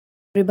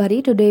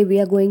Everybody, today we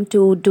are going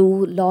to do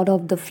Lord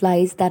of the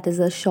Flies, that is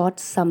a short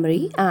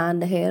summary.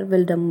 And here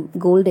William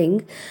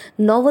Golding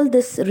novel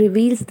this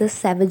reveals the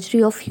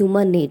savagery of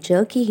human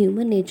nature कि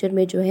human nature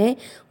में जो है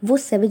वो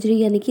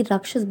savagery यानी कि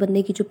राक्षस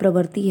बनने की जो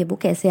प्रवृत्ति है वो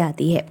कैसे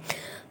आती है.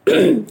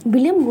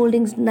 William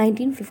Golding's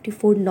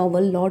 1954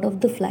 novel Lord of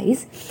the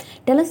Flies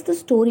tells us the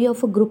story of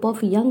a group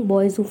of young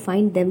boys who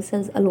find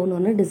themselves alone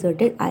on a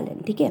deserted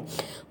island. ठीक है,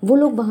 वो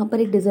लोग वहाँ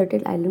पर एक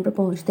deserted island पर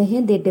पहुँचते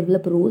हैं. They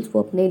develop rules,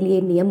 वो अपने लिए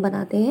नियम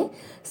बनाते हैं.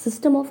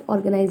 System of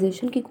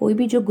organization कि कोई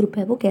भी जो ग्रुप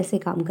है वो कैसे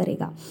काम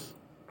करेगा.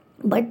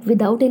 But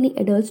without any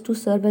adult to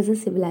serve as a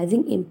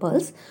civilising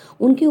impulse.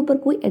 उनके ऊपर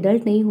कोई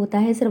एडल्ट नहीं होता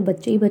है, सिर्फ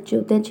बच्चे ही बच्चे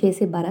होते हैं 6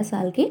 से 12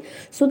 साल के.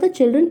 So the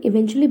children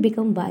eventually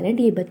become violent.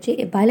 ये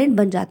बच्चे वायलेंट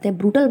बन जाते हैं,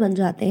 ब्रूटल बन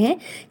जाते हैं,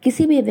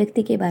 किसी भी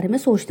व्यक्ति के बारे में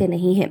सोचते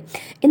नहीं हैं.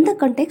 In the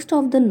context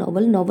of the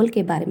novel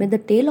के बारे में the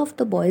tell of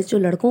the boys जो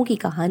लड़कों की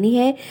कहानी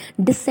है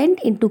डिसेंट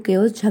इनटू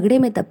केओस, झगड़े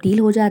में तब्दील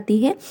हो जाती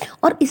है.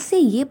 और इससे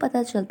ये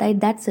पता चलता है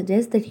that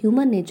suggest that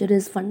human nature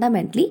is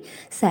fundamentally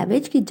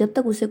savage कि जब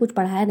तक उसे कुछ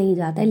पढ़ाया नहीं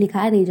जाता है,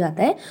 लिखाया नहीं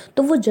जाता है,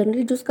 तो वो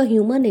जनरली जो उसका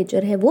ह्यूमन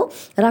नेचर है वो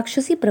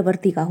राक्षसी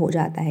प्रवृत्ति का हो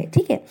जाता है.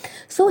 ठीक है,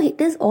 so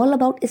it is all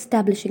about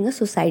establishing a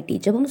society.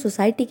 जब हम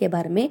सोसाइटी के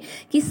बारे में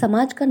कि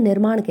समाज का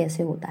निर्माण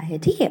कैसे होता है.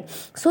 ठीक है,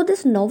 so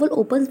this novel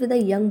opens with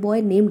a young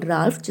boy named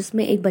Ralph,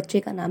 जिसमें एक बच्चे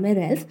का नाम है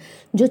रैल्फ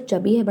जो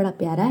चबी है, बड़ा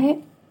प्यारा है.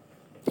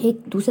 एक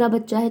दूसरा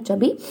बच्चा है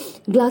चबी,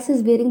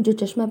 ग्लासेस वेयरिंग, जो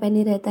चश्मा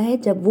पहने रहता है.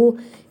 जब वो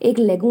एक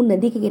लेगून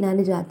नदी के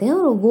किनारे जाते हैं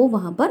और वो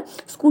वहाँ पर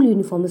स्कूल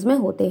यूनिफॉर्म्स में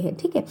होते हैं.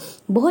 ठीक है,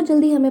 बहुत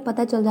जल्दी हमें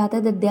पता चल जाता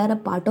है that they are a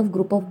part of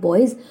group of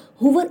boys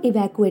who were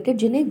evacuated,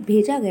 जिन्हें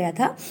भेजा गया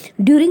था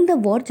ड्यूरिंग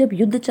द वॉर, जब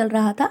युद्ध चल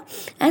रहा था.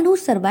 And who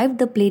survive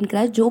the plane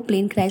crash, जो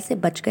प्लेन क्रैश से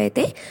बच गए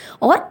थे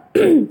और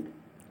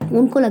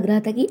उनको लग रहा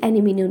था कि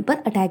एनिमी ने उन पर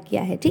अटैक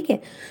किया है. ठीक है,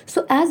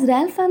 so as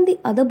Ralph and the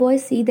other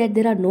boys see that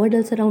there are no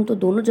adults around, तो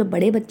दोनों जब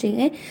बड़े बच्चे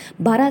हैं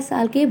 12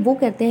 साल के, वो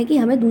कहते हैं कि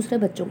हमें दूसरे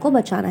बच्चों को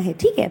बचाना है.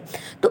 ठीक है,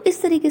 तो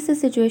इस तरीके से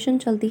सिचुएशन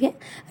चलती है.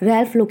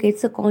 रैल्फ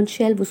लोकेट्स अ कॉन्च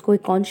शेल, उसको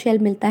एक कॉन्च शेल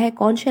मिलता है.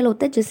 कॉन्च शेल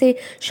होता है जैसे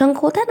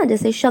शंख होता है ना,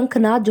 जैसे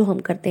शंखनाद जो हम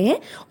करते हैं,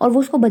 और वो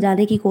उसको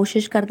बजाने की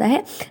कोशिश करता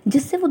है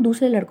जिससे वो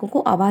दूसरे लड़कों को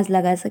आवाज़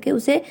लगा सके,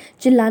 उसे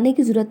चिल्लाने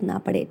की जरूरत ना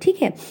पड़े.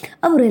 ठीक है,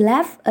 अब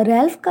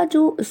रैल्फ का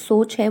जो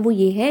सोच है वो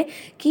ये है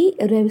कि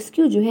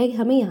रेस्क्यू जो है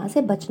हमें यहाँ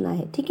से बचना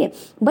है. ठीक है,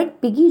 बट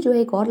पिगी जो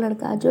है एक और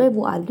लड़का जो है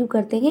वो आर्ग्यू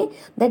करते हैं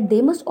that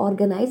they must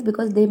organise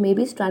because they may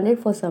be stranded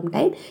for some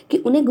time, कि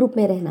उन्हें ग्रुप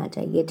में रहना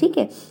चाहिए. ठीक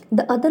है,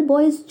 the other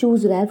boys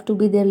choose Ralph to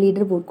be there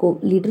leader, वो को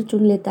लीडर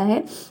चुन लेता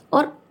है.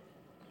 और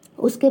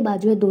उसके बाद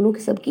जो है दोनों की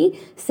सबकी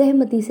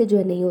सहमति से जो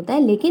है नहीं होता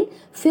है, लेकिन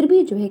फिर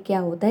भी जो है क्या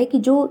होता है कि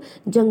जो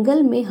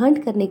जंगल में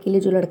हंट करने के लिए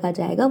जो लड़का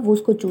जाएगा वो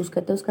उसको चूज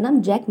करता है. उसका नाम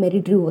जैक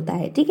मेरीड्रू होता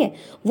है. ठीक है,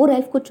 वो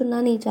रैल्फ को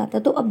चुनना नहीं चाहता.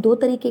 तो अब 2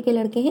 तरीके के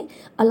लड़के हैं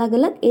अलग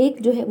अलग,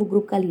 एक जो है वो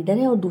ग्रुप का लीडर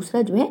है और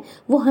दूसरा जो है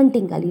वो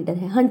हंटिंग का लीडर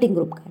है, हंटिंग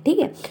ग्रुप का. ठीक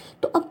है,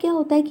 तो अब क्या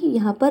होता है कि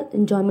यहाँ पर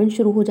इंजॉयमेंट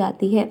शुरू हो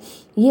जाती है.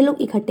 ये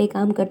लोग इकट्ठे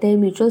काम करते हैं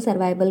म्यूचुअल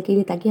सर्वाइवल के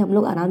लिए, ताकि हम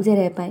लोग आराम से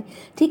रह पाए.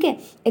 ठीक है,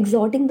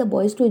 एक्सॉर्टिंग the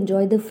boys to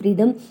enjoy the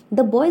freedom.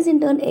 The boys in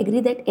turn agree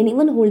that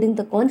anyone holding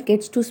the conch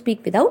gets to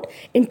speak without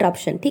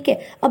interruption. ठीक है,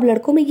 अब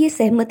लड़कों में ये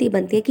सहमति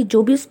बनती है कि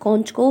जो भी उस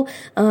कॉन्च को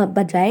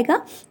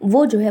बजाएगा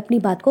वो जो है अपनी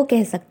बात को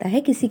कह सकता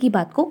है, किसी की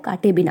बात को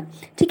काटे बिना.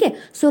 ठीक है,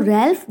 सो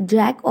रैल्फ,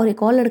 जैक और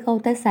एक और लड़का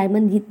होता है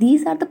Simon,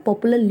 these are the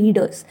popular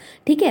leaders.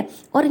 ठीक है,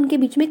 और इनके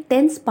बीच में एक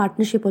टेंस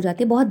पार्टनरशिप हो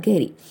जाती है, बहुत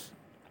गहरी.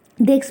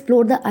 दे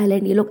एक्सप्लोर द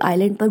आइलैंड, ये लोग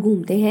आइलैंड पर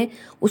घूमते हैं,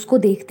 उसको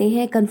देखते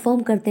हैं, कंफर्म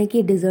करते हैं कि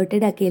ये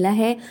डिजर्टेड अकेला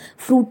है.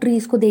 फ्रूट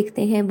ट्रीज को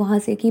देखते हैं वहाँ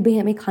से कि भाई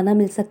हमें खाना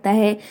मिल सकता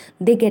है.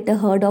 They get a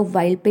herd of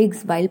wild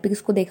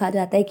pigs को देखा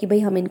जाता है कि भाई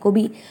हम इनको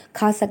भी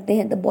खा सकते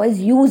हैं. The boys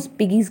use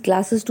piggies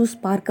glasses to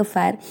spark a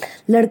fire,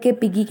 लड़के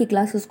पिगी के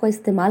ग्लासेस को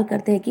इस्तेमाल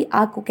करते हैं कि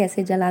आग को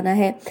कैसे जलाना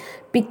है.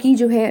 पिग्गी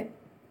जो है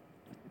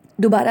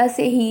दोबारा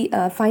से he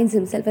finds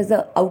himself as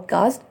a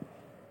outcast,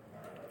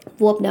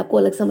 वो अपने आप को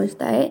अलग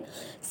समझता है.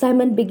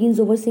 Simon begins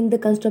overseeing the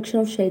construction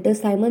of shelter,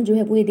 Simon जो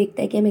है वो ये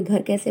देखता है कि हमें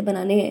घर कैसे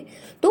बनाने हैं.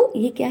 तो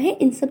ये क्या है,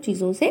 इन सब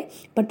चीज़ों से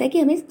पता है कि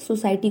हमें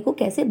सोसाइटी को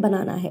कैसे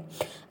बनाना है.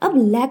 अब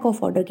लैक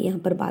ऑफ ऑर्डर की यहाँ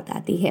पर बात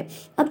आती है.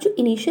 अब जो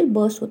इनिशियल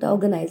बर्स्ट होता है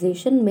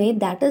ऑर्गेनाइजेशन में,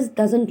 that is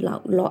doesn't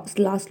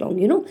last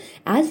long. You know,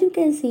 as you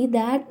can see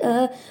that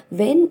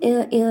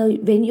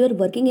when you are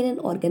working in an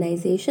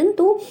organisation,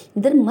 तो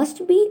there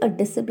must be a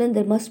discipline,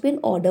 there must be an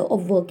order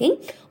of working.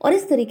 और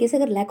इस तरीके से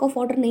अगर lack of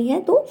order नहीं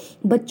है तो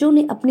बच्चों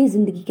ने अपनी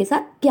जिंदगी के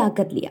साथ क्या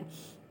कर लिया.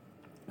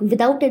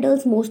 Without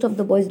adults, most of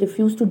the boys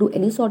refuse to do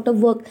any sort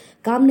of work.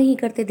 काम नहीं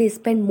करते, they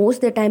spend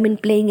most their time in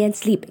playing and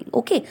sleeping.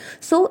 Okay,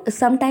 so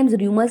sometimes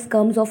rumors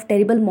comes of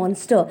terrible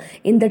monster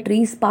in the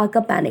trees spark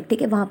a panic.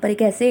 ठीक है, वहाँ पर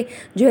एक ऐसे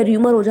जो है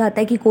rumor हो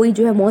जाता है कि कोई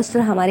जो है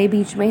monster हमारे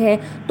बीच में है,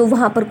 तो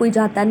वहाँ पर कोई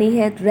जाता नहीं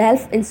है.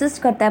 रैल्फ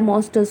इंसिस्ट करता है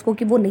monsters को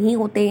कि वो नहीं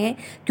होते हैं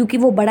क्योंकि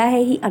वो बड़ा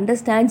है, he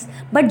understands,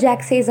 but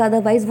Jack says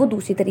otherwise. वो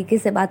दूसरी तरीके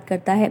से बात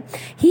करता है.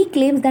 He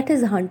claims that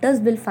his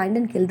hunters will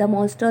find and kill the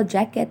monster.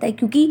 Jack कहता है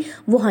क्योंकि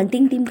वो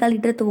hunting team का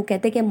लीडर तो वो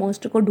कहते हैं कि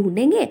मॉन्स्टर को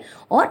ढूंढेंगे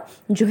और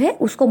जो है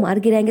उसको मार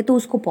गिराएंगे तो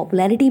उसको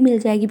पॉपुलैरिटी मिल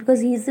जाएगी,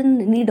 because he is in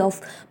need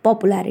of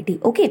popularity.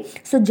 Okay,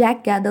 so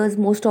Jack gathers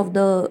most of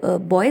the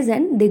boys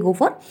and they go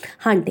for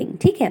hunting.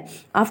 ठीक है,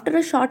 after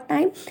a short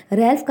time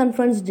Ralph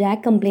confronts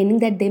Jack complaining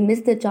that they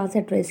miss the chance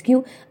at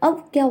rescue.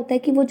 अब क्या होता है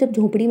कि वो जब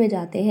झोपड़ी में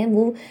जाते हैं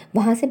वो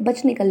वहां से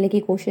बच निकलने की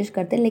कोशिश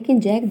करते हैं, लेकिन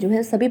जैक जो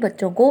है सभी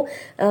बच्चों को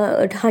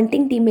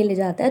हंटिंग टीम में ले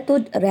जाता है। तो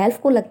रैल्फ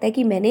को लगता है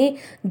कि मैंने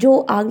जो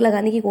आग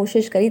लगाने की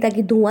कोशिश करी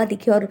ताकि धुआं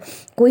दिखे और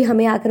कोई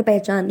हमें आकर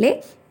पहचान ले,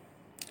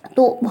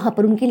 तो वहाँ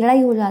पर उनकी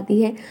लड़ाई हो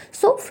जाती है।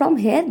 सो फ्रॉम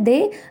हेयर दे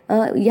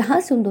यहाँ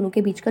से उन दोनों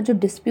के बीच का जो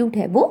डिस्प्यूट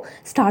है वो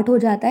स्टार्ट हो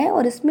जाता है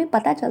और इसमें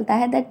पता चलता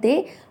है that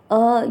they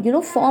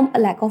form a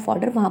lack of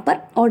order. वहाँ पर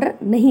ऑर्डर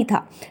नहीं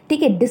था,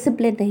 ठीक है,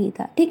 डिसिप्लिन नहीं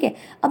था। ठीक है,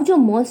 अब जो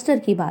मॉन्स्टर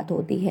की बात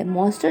होती है,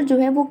 मॉन्स्टर जो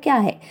है वो क्या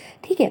है?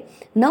 ठीक है,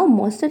 now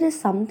monster is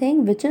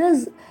something which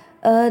is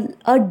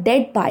a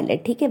dead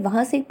pilot. ठीक है,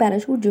 वहाँ से एक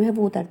पैराशूट जो है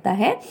वो उतरता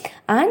है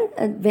एंड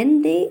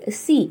व्हेन दे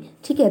सी,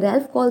 ठीक है,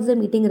 Ralph calls the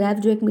meeting. Ralph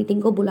जो एक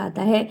मीटिंग को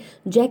बुलाता है।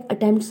 Jack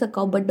attempts a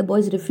coup but the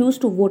boys refuse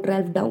to vote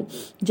Ralph down.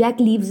 Jack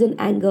leaves in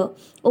anger.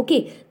 Okay,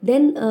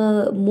 then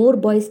more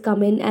boys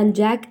come in and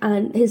Jack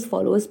and his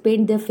followers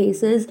paint their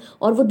faces,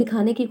 और वो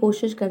दिखाने की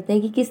कोशिश करते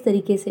हैं कि किस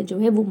तरीके से जो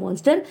है वो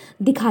मॉन्स्टर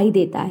दिखाई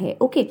देता है।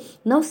 ओके,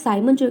 नाउ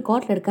साइमन जो एक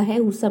और लड़का है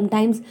who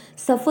sometimes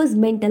suffers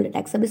mental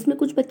attacks. अब इसमें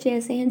कुछ बच्चे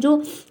ऐसे हैं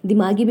जो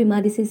दिमागी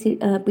बीमारी से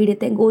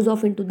पीड़ित है। Goes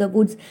off into the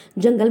woods,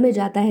 जंगल में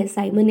जाता है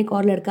साइमन एक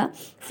और लड़का।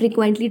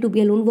 फ्रीक्वेंटली टू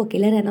बी अलोन, वो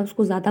अकेला रहना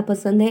उसको ज्यादा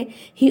पसंद है।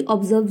 He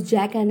observes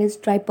Jack and his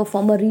tribe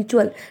perform a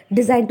ritual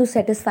design to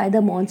satisfy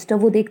the monster.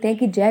 वो देखते हैं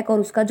कि जैक और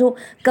उसका जो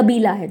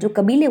कबीला है, जो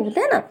कबीले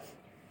होते हैं ना,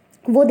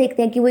 वो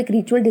देखते हैं कि वो एक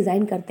रिचुअल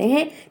डिज़ाइन करते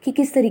हैं कि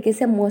किस तरीके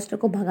से मॉन्स्टर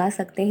को भगा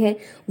सकते हैं।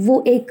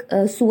 वो एक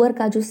सुअर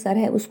का जो सर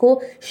है उसको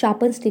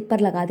शार्पन स्टिक पर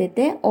लगा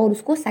देते हैं और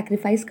उसको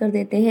सैक्रिफाइस कर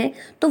देते हैं।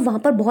 तो वहाँ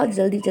पर बहुत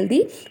जल्दी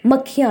जल्दी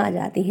मक्खियाँ आ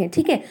जाती हैं।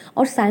 ठीक है,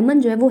 और साइमन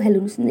जो है वो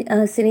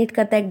हेलुसिनेट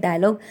करता है एक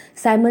डायलॉग।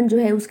 साइमन जो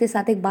है उसके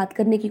साथ एक बात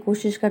करने की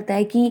कोशिश करता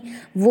है कि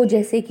वो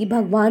जैसे कि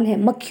भगवान है,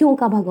 मक्खियों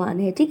का भगवान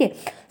है। ठीक है,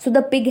 so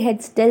the pig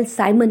heads tell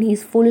Simon he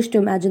is foolish to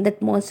imagine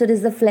that monster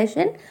is the flesh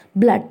and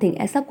blood thing.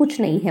 ऐसा कुछ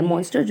नहीं है,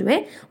 मॉन्स्टर जो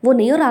है वो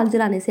नहीं, और आग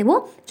जलाने से वो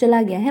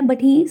चला गया है,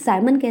 बट ही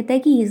साइमन कहता है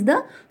कि he is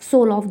the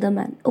soul of the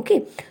man. Okay,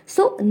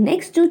 so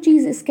next जो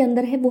चीज इसके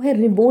अंदर है वो है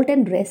रिवोल्ट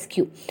एंड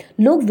रेस्क्यू।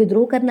 लोग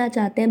विद्रोह करना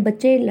चाहते हैं,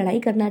 बच्चे लड़ाई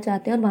करना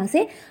चाहते हैं और वहां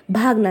से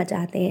भागना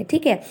चाहते हैं।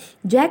 ठीक है,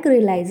 Jack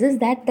realises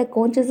that the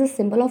conch is a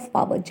symbol of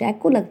power. Jack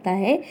को लगता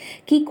है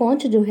कि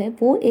कॉन्च जो है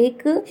वो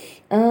एक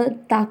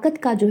ताकत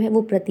का जो है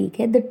वो प्रतीक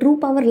है। The true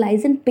power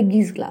lies in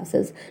Piggy's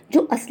glasses.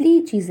 जो असली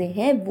चीजें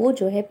हैं वो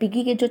जो है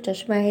पिगी के जो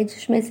चश्मा है,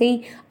 चश्मे से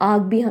ही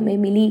आग भी हमें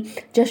मिली,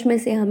 चश्मे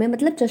से हमें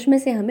मतलब चश्मे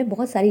से हमें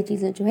बहुत सारी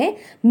चीज़ें जो है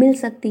मिल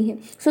सकती हैं।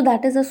 So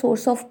that is a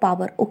source of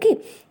power. Okay,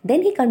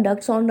 then he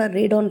conducts on a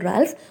raid on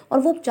Ralph, और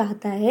वो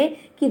चाहता है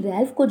कि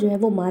रैल्फ को जो है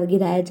वो मार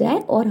गिराया जाए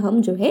और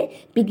हम जो है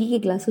पिगी के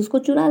ग्लासेस को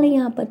चुरा लें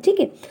यहाँ पर। ठीक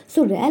है,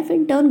 so Ralph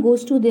in turn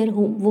goes to their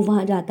home. वो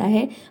वहाँ जाता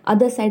है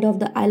other side of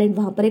the island,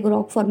 वहाँ पर एक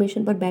रॉक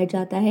फॉर्मेशन पर बैठ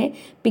जाता है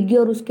पिगी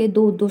और उसके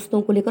दो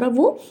दोस्तों को लेकर, और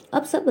वो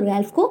अब सब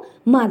रैल्फ को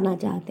मारना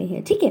चाहते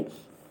हैं। ठीक है,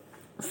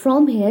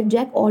 From here,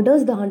 Jack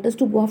orders the hunters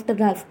to go after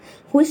Ralph,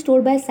 who is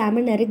told by Sam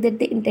and Eric that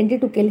they intended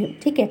to kill him.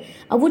 ठीक है,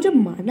 अब वो जब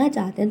मारना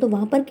चाहते हैं तो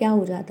वहाँ पर क्या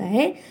हो जाता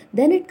है,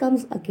 then it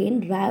comes again.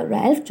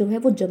 Ralph जो है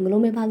वो जंगलों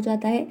में भाग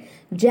जाता है,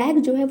 जैक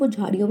जो है वो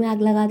झाड़ियों में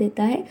आग लगा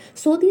देता है।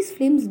 So these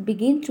flames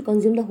begin to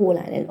consume the whole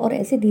island, और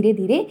ऐसे धीरे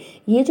धीरे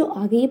ये जो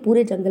आग है ये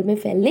पूरे जंगल में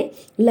फैलने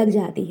लग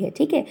जाती है।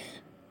 ठीक है,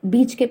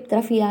 बीच के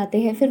तरफ ये आते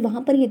हैं, फिर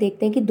वहाँ पर ये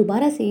देखते हैं कि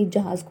दोबारा से एक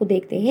जहाज़ को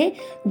देखते हैं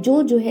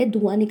जो है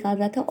धुआं निकाल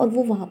रहा था, और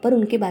वो वहाँ पर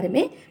उनके बारे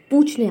में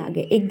पूछने आ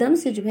गए। एकदम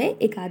से जो है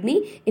एक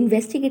आदमी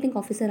इन्वेस्टिगेटिंग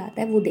ऑफिसर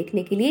आता है वो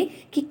देखने के लिए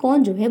कि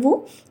कौन जो है वो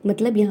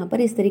मतलब यहाँ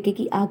पर इस तरीके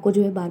की आग को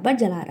जो है बार बार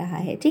जला रहा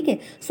है। ठीक है,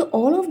 so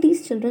all of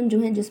these children जो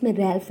हैं, जिसमें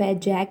रैल्फ है,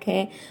 जैक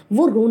है,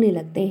 वो रोने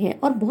लगते हैं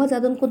और बहुत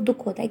ज़्यादा उनको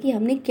दुख होता है कि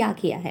हमने क्या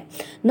किया है।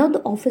 Now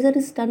the officer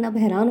is turn, अब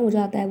हैरान हो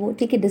जाता है वो।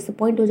 ठीक है,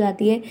 डिसअपॉइंट हो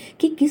जाती है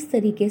कि किस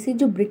तरीके से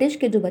जो ब्रिटिश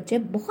के जो बच्चे,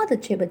 बहुत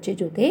अच्छे बच्चे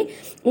जो थे,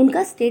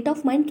 उनका स्टेट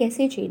ऑफ माइंड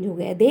कैसे चेंज हो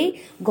गया। They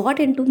got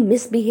into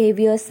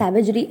misbehaviour,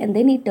 सैवेजरी, and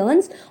then he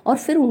turns, और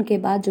फिर उनके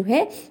बाद जो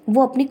है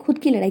वो अपनी खुद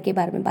की लड़ाई के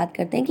बारे में बात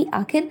करते हैं कि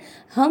आखिर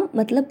हम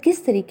मतलब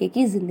किस तरीके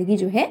की जिंदगी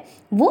जो है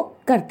वो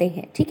करते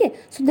हैं। ठीक है,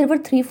 सो देयर वर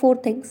 3-4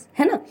 थिंग्स,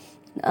 है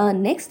ना।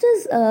 Next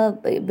is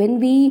when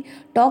we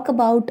talk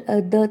about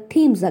the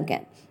themes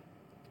again.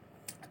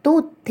 तो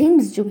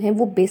थीम्स जो हैं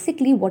वो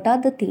basically what are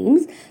the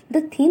themes? The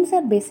themes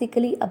are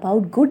basically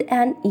about good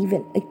and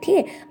evil. ठीक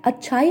है,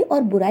 अच्छाई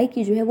और बुराई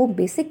की जो है वो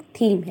बेसिक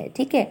थीम है।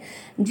 ठीक है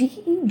जी,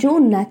 जो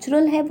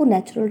नेचुरल है वो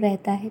नेचुरल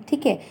रहता है।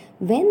 ठीक है,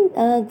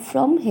 when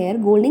from here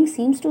Golding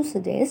seems to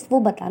suggest, वो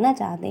बताना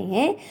चाहते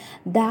हैं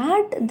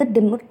दैट द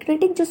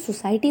डेमोक्रेटिक जो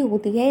सोसाइटी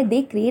होती है,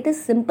 they create a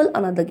simple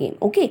another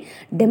game. Okay,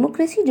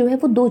 democracy जो है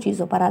वो 2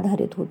 चीज़ों पर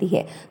आधारित होती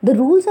है। The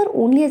rules are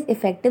only as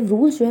effective,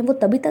 rules जो है वो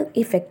तभी तक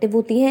इफेक्टिव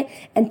होती है,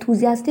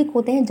 एंथुजियास्टिक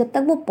होते लेते हैं जब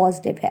तक वो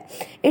पॉजिटिव है।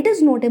 It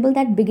is notable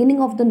that beginning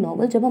of the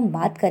novel, जब हम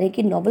बात करें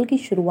कि नॉवल की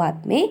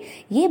शुरुआत में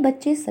ये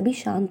बच्चे सभी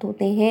शांत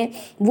होते हैं,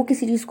 वो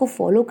किसी चीज़ को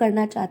फॉलो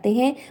करना चाहते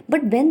हैं,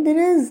 but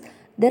when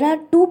there are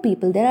two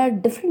people, there are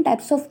different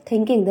types of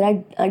thinking, there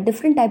are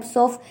different types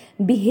of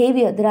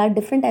behavior, there are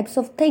different types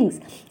of things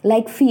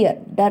like fear,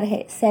 डर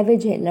है,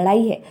 savage है,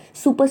 लड़ाई है,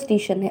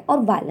 superstition है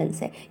और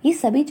violence है। ये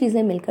सभी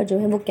चीज़ें मिलकर जो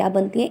है वो क्या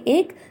बनती है,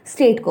 एक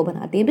स्टेट को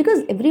बनाती है,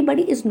 because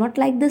everybody is not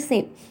like the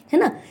same, है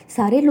ना,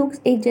 सारे लोग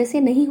एक जैसे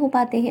नहीं हो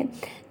पाते हैं।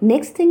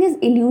 Next thing is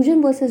illusion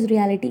versus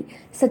reality,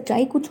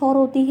 सच्चाई कुछ और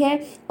होती है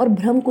और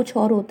भ्रम कुछ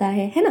और होता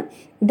है ना।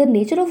 The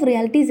nature of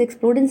reality is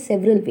explored in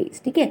several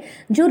ways, ठीक है,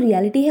 जो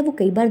रियलिटी है वो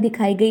कई बार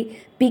दिखाई गई।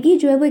 पिगी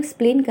जो है वो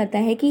एक्सप्लेन करता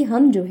है कि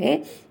हम जो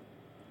है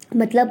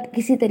मतलब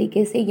किसी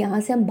तरीके से यहाँ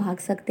से हम भाग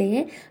सकते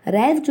हैं।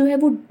 रैल्फ जो है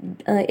वो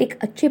एक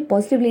अच्छे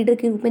पॉजिटिव लीडर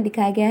के रूप में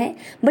दिखाया गया है,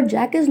 but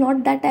Jack is not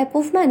that type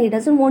of man, he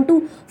doesn't want to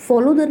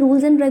follow the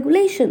rules and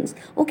regulations.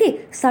 Okay,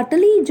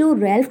 subtly जो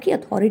रैल्फ की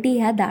अथॉरिटी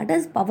है that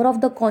is power of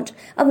the conch.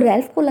 अब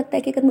रैल्फ को लगता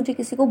है कि अगर मुझे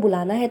किसी को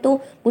बुलाना है तो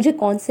मुझे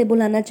कौन से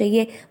बुलाना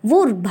चाहिए,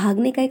 वो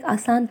भागने का एक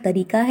आसान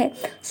तरीका है,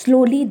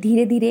 स्लोली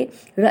धीरे धीरे।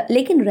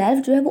 लेकिन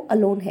रैल्फ जो है वो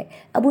अलोन है,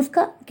 अब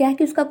उसका क्या है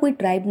कि उसका कोई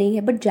ट्राइब नहीं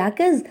है, but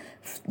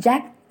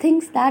Jack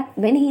thinks that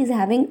when he is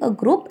having a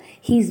group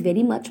he is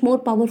very much more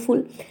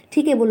powerful,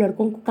 ठीक है, वो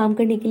लड़कों को काम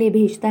करने के लिए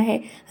भेजता है।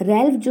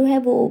 रैल्फ जो है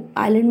वो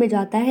आइलैंड में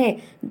जाता है,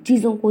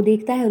 चीज़ों को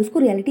देखता है और उसको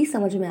रियलिटी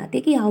समझ में आती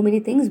है कि how many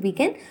things we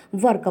can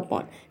work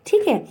upon,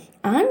 ठीक है।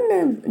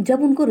 एंड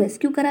जब उनको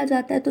रेस्क्यू करा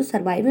जाता है तो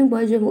सर्वाइविंग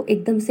बॉय जो वो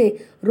एकदम से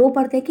रो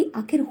पड़ते हैं कि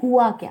आखिर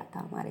हुआ क्या था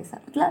हमारे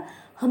साथ, मतलब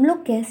हम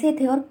लोग कैसे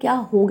थे और क्या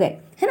हो गए,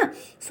 है ना।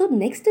 So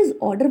next is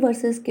order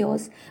versus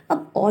chaos.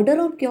 अब ऑर्डर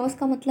और क्योस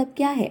का मतलब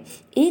क्या है,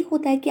 एक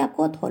होता है कि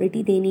आपको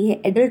अथॉरिटी देनी है,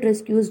 एडल्ट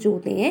रेस्क्यूज जो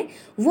होते हैं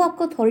वो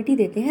आपको अथॉरिटी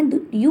देते हैं,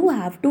 you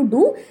have to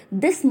do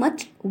this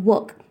much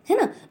work, है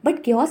ना।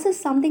 But chaos is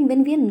something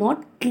when we are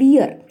not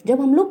clear,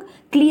 जब हम लोग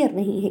क्लियर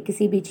नहीं है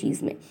किसी भी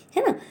चीज़ में,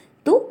 है ना।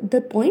 तो द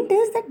पॉइंट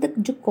इज दैट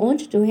जो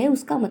कॉन्च जो है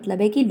उसका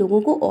मतलब है कि लोगों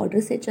को ऑर्डर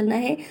से चलना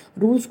है,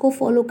 रूल्स को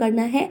फॉलो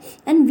करना है,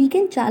 and we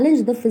can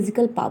challenge the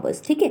physical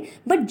powers, ठीक है।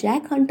 बट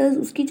जैक हंटर्स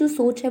उसकी जो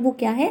सोच है वो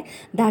क्या है,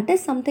 that is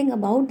something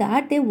about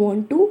that they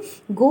want to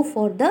go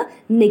for the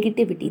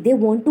negativity, they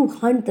want to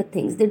hunt the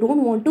things, they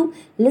don't want to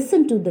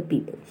listen to the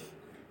people.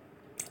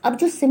 अब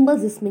जो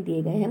सिंबल्स इसमें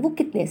दिए गए हैं वो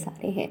कितने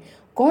सारे हैं।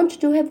 कॉन्च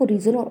जो है वो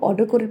रीजन और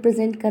ऑर्डर को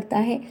रिप्रेजेंट करता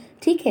है,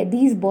 ठीक है।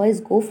 These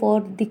boys go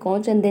for the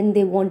conch and then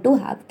they want to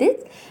have this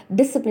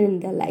discipline in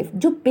their life.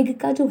 जो पिग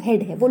का जो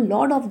हेड है वो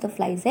लॉर्ड ऑफ द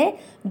फ्लाइज है,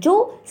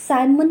 जो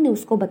साइमन ने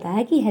उसको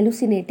बताया कि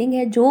हेलुसिनेटिंग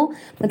है, जो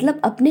मतलब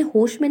अपने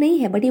होश में नहीं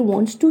है but he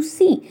wants to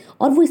see,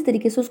 और वो इस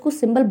तरीके से उसको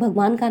सिंबल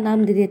भगवान का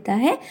नाम दे देता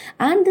है।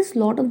 And this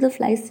Lord of the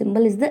Flies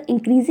symbol is the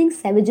increasing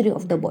savagery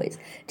of the boys,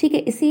 ठीक है।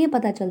 इससे ये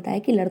पता चलता है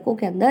कि लड़कों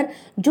के अंदर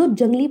जो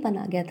जंगलीपन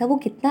आ गया था वो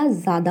कितना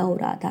ज्यादा हो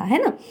रहा था,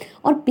 है ना।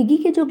 और पिगी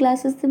के जो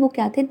ग्लासेस थे वो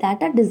क्या थे,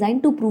 that are design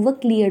to prove a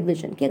clear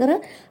vision, कि अगर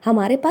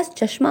हमारे पास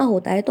चश्मा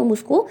होता है तो हम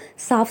उसको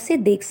साफ से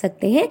देख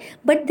सकते हैं,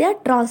 but they are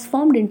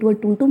transformed into a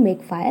tool to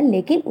make fire,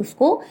 लेकिन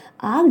उसको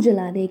आग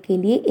जलाने के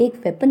लिए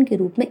एक वेपन के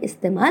रूप में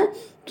इस्तेमाल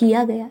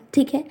किया गया,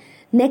 ठीक है।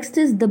 Next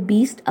is the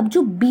beast. अब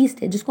जो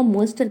बीस्ट है जिसको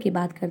मॉन्स्टर की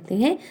बात करते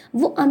हैं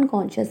वो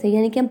अनकॉन्शियस है,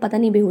 यानी कि हम पता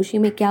नहीं बेहोशी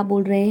में क्या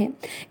बोल रहे हैं,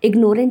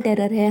 इग्नोरेंट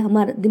टेरर है,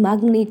 हमारा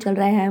दिमाग में नहीं चल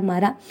रहा है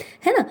हमारा,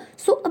 है ना।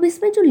 सो अब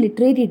इसमें जो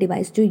लिटरेरी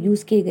डिवाइस जो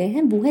यूज किए गए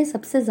हैं वो है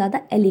सबसे ज्यादा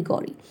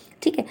एलिगोरी,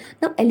 ठीक है।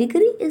 Now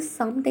allegory is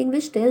something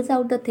which tales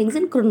out the things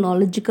in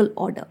chronological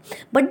order,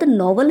 but the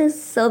novel is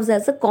serves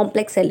as a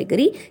complex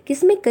allegory,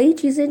 किसमें कई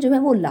चीजें जो है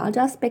वो लार्ज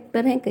एस्पेक्ट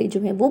पर हैं, कई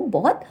जो है वो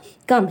बहुत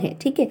कम है,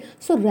 ठीक है।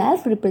 So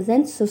Ralph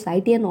represents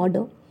society and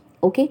order,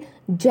 okay.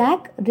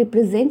 Jack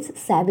represents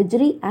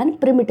सैवेजरी and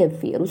primitive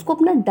fear, उसको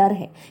अपना डर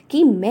है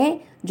कि मैं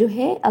जो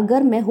है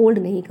अगर मैं होल्ड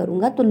नहीं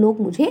करूंगा तो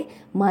लोग मुझे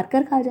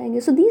मारकर खा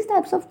जाएंगे। So these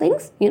types of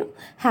things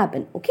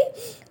happen, okay.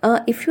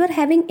 If you are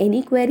having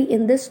any query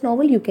in this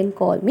novel you can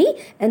call me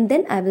and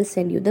then I will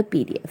send you the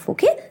PDF,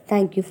 okay?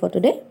 Thank you for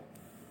today.